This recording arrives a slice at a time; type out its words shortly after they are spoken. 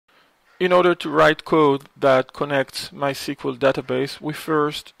In order to write code that connects MySQL database, we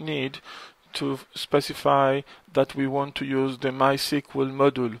first need to specify that we want to use the MySQL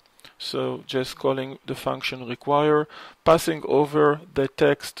module. So just calling the function require, passing over the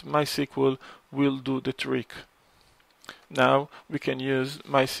text MySQL will do the trick. Now we can use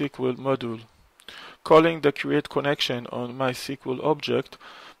MySQL module. Calling the create connection on MySQL object,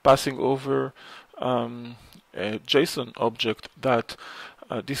 passing over a JSON object that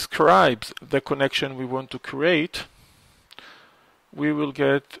describes the connection we want to create, we will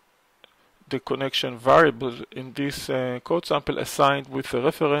get the connection variable in this code sample assigned with a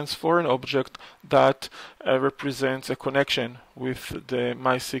reference for an object that represents a connection with the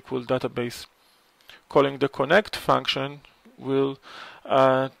MySQL database. Calling the connect function will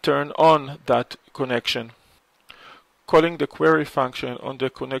turn on that connection. Calling the query function on the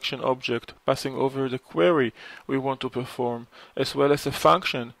connection object, passing over the query we want to perform, as well as a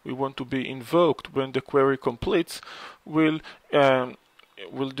function we want to be invoked when the query completes, will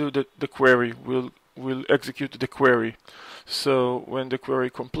do the query, will execute the query. So when the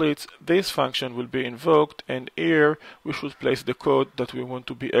query completes, this function will be invoked, and here we should place the code that we want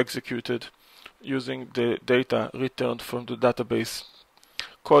to be executed using the data returned from the database.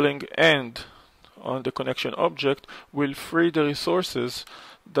 Calling end on the connection object will free the resources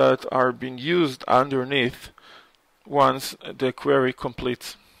that are being used underneath once the query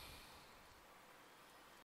completes.